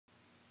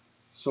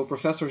So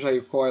Professor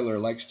Jair Koiller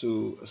likes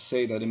to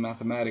say that in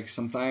mathematics,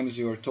 sometimes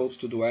you are told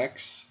to do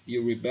X,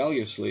 you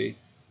rebelliously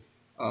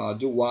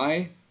do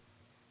Y,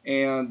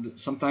 and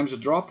sometimes you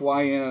drop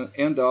Y and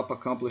end up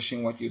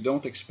accomplishing what you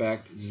don't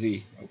expect,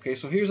 Z. Okay,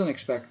 so here's an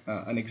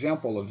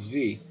example of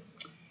Z.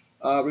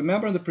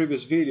 Remember in the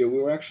previous video, we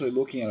were actually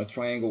looking at a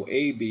triangle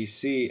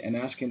ABC and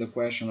asking the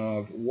question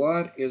of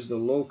what is the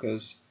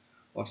locus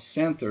of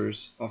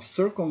centers of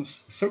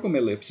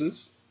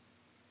circumellipses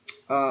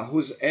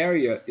whose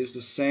area is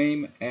the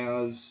same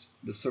as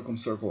the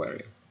circumcircle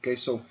area. Okay,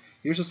 so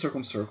here's a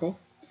circumcircle.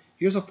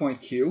 Here's a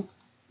point Q,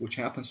 which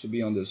happens to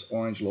be on this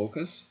orange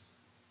locus.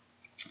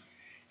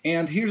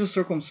 And here's a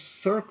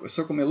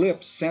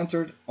circumellipse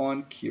centered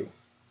on Q.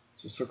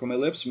 So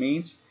circumellipse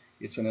means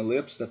it's an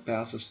ellipse that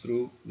passes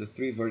through the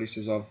three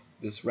vertices of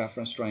this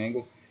reference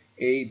triangle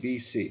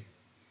ABC.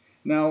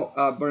 Now,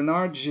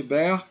 Bernard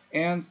Gibert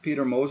and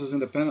Peter Moses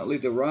independently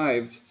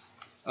derived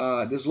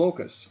this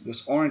locus,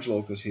 this orange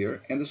locus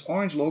here, and this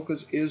orange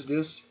locus is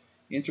this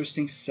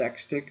interesting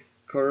sextic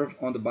curve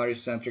on the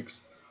barycentrics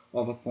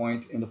of a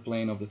point in the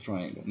plane of the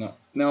triangle.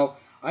 Now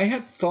I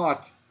had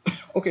thought,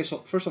 okay, so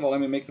first of all,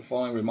 let me make the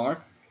following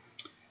remark.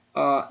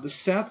 The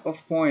set of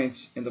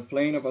points in the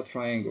plane of a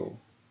triangle,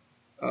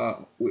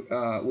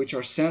 which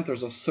are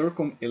centers of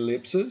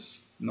circumellipses,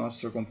 not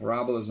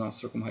circumparabolas, not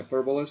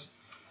circumhyperbolas,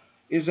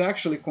 is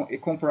actually,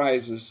 it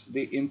comprises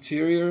the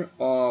interior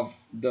of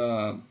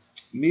the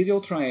medial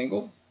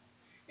triangle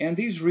and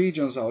these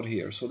regions out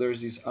here. So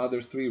there's these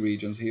other three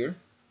regions here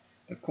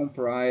that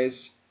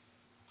comprise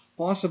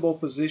possible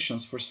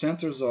positions for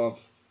centers of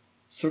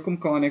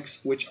circumconics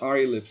which are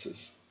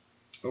ellipses.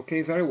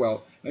 Okay, very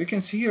well. Now you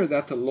can see here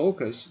that the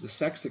locus, the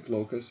sextic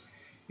locus,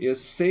 is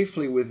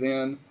safely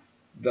within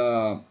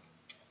the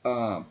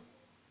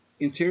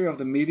interior of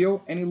the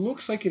medial, and it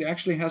looks like it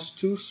actually has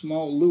two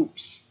small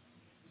loops,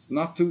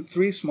 not two,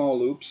 three small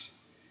loops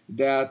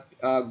that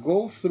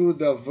go through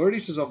the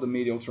vertices of the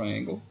medial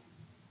triangle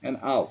and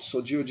out. So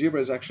GeoGebra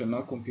is actually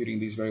not computing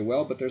these very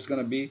well, but there's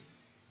going to be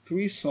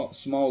three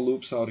small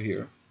loops out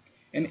here.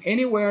 And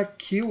anywhere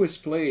Q is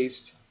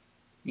placed,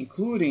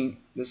 including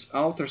this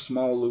outer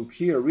small loop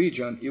here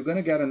region, you're going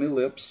to get an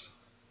ellipse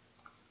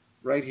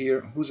right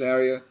here whose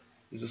area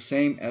is the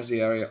same as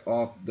the area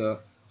of the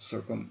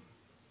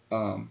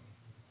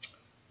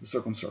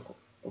circumcircle.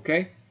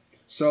 Okay?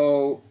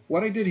 So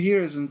what I did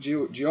here is in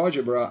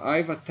GeoGebra,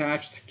 I've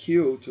attached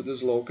Q to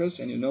this locus,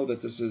 and you know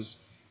that this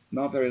is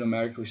not very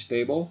numerically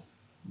stable,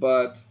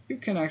 but you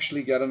can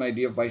actually get an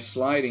idea by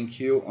sliding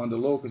Q on the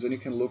locus, and you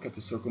can look at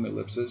the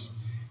circumellipses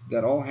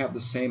that all have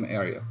the same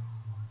area.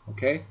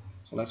 Okay,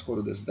 so let's go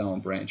to this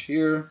down branch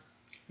here,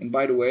 and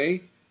by the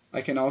way,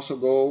 I can also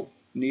go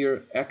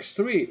near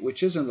X3,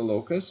 which is in the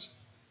locus,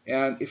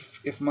 and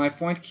if my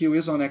point Q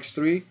is on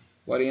X3,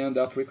 what I end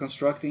up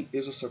reconstructing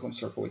is a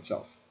circumcircle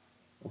itself.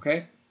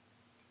 Okay,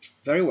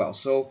 very well.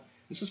 So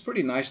this is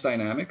pretty nice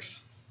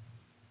dynamics.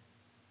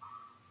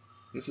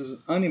 This is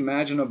an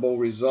unimaginable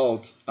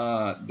result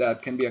that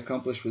can be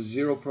accomplished with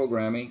zero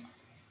programming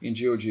in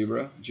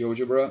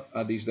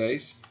GeoGebra these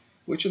days,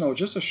 which, you know,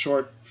 just a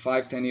short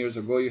 5-10 years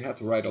ago, you had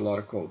to write a lot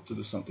of code to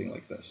do something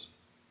like this.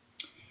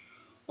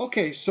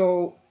 Okay,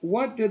 so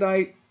what did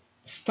I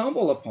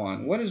stumble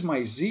upon? What is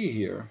my Z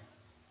here?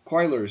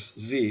 Koiller's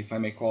Z, if I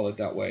may call it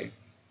that way.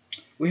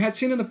 We had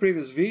seen in the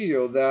previous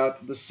video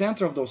that the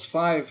center of those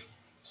 5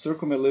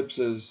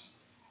 circumellipses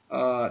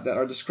that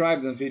are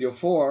described in video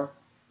 4,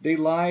 they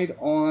lied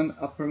on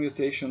a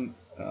permutation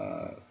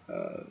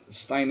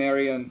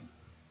Steinerian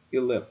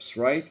ellipse,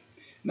 right?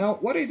 Now,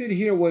 what I did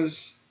here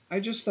was I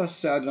just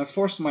said, and I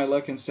forced my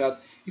luck and said,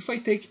 if I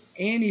take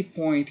any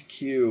point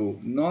Q,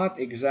 not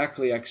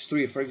exactly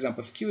X3, for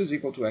example, if Q is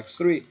equal to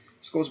X3,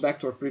 this goes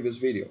back to our previous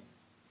video,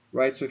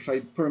 right? So if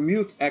I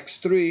permute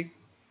X3,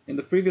 in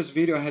the previous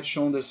video I had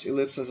shown this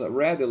ellipse as a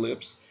red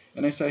ellipse,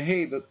 and I said,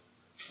 hey, the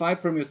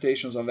 5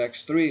 permutations of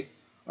X3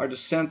 are the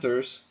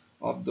centers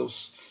of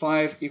those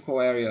 5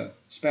 equal area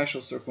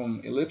special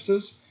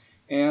circumellipses,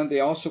 and they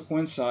also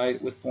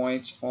coincide with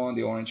points on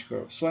the orange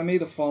curve. So I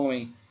made the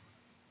following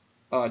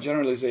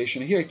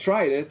generalization here. I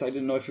tried it. I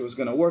didn't know if it was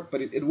going to work, but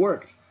it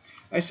worked.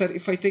 I said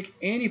if I take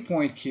any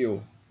point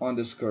Q on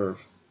this curve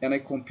and I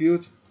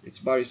compute its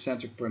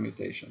barycentric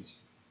permutations,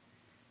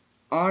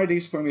 are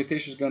these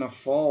permutations going to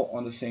fall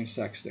on the same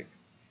sextic?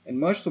 And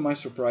much to my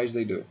surprise,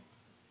 they do.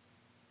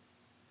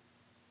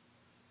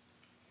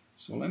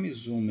 So let me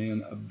zoom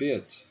in a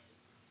bit.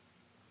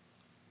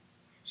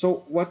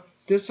 So what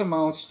this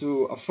amounts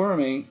to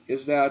affirming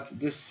is that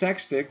this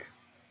sextic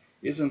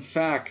is in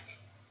fact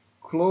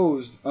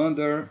closed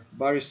under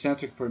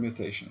barycentric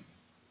permutation.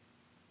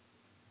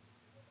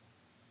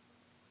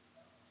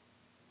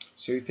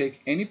 So you take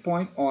any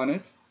point on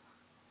it.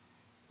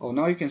 Oh,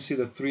 now you can see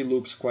the 3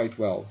 loops quite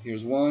well.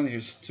 Here's 1,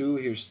 here's 2,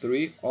 here's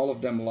 3. All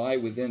of them lie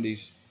within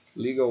these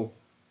legal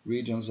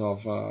regions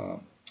of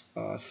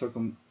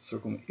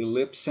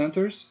circumellipse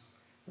centers.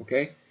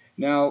 Okay.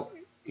 Now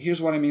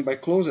here's what I mean by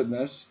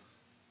closedness,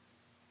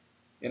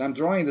 and I'm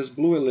drawing this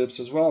blue ellipse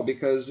as well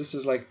because this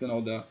is like, you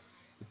know,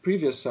 the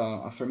previous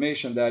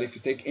affirmation that if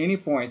you take any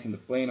point in the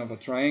plane of a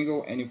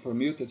triangle and you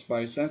permute its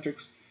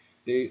barycentrics,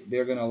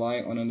 they're going to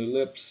lie on an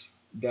ellipse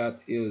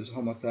that is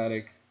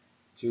homothetic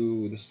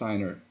to the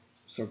Steiner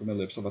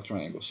circumellipse of a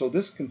triangle. So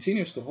this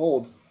continues to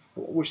hold.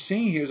 What we're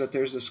seeing here is that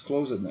there's this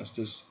closedness,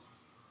 this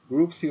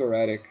group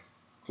theoretic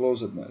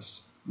closedness,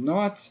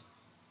 not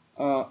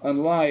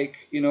unlike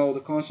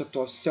the concept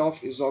of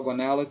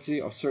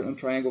self-isogonality of certain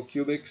triangle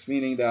cubics,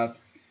 meaning that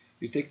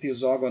you take the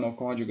isogonal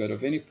conjugate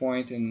of any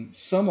point in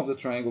some of the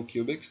triangle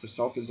cubics, the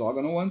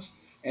self-isogonal ones,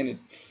 and it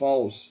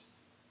falls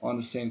on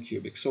the same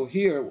cubic. So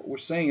here what we're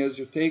saying is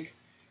you take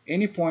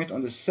any point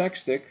on the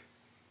sextic,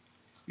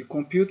 you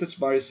compute its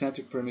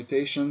barycentric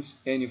permutations,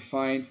 and you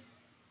find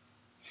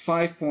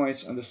 5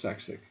 points on the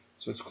sextic.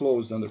 So it's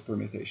closed under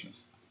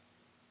permutations.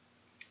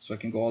 So I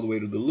can go all the way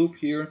to the loop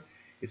here.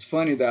 It's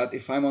funny that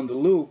if I'm on the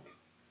loop,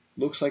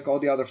 looks like all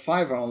the other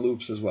 5 are on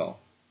loops as well.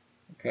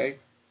 Okay?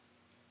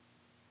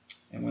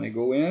 And when I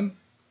go in,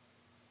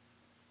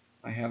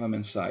 I have them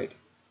inside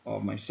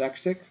of my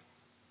sextic.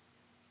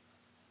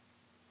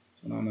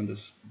 So now I'm in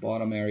this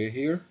bottom area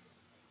here.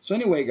 So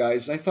anyway,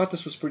 guys, I thought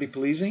this was pretty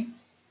pleasing.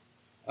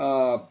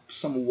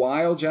 Some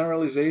wild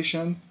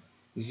generalization,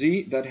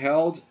 Z, that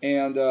held,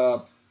 and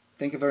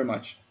thank you very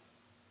much.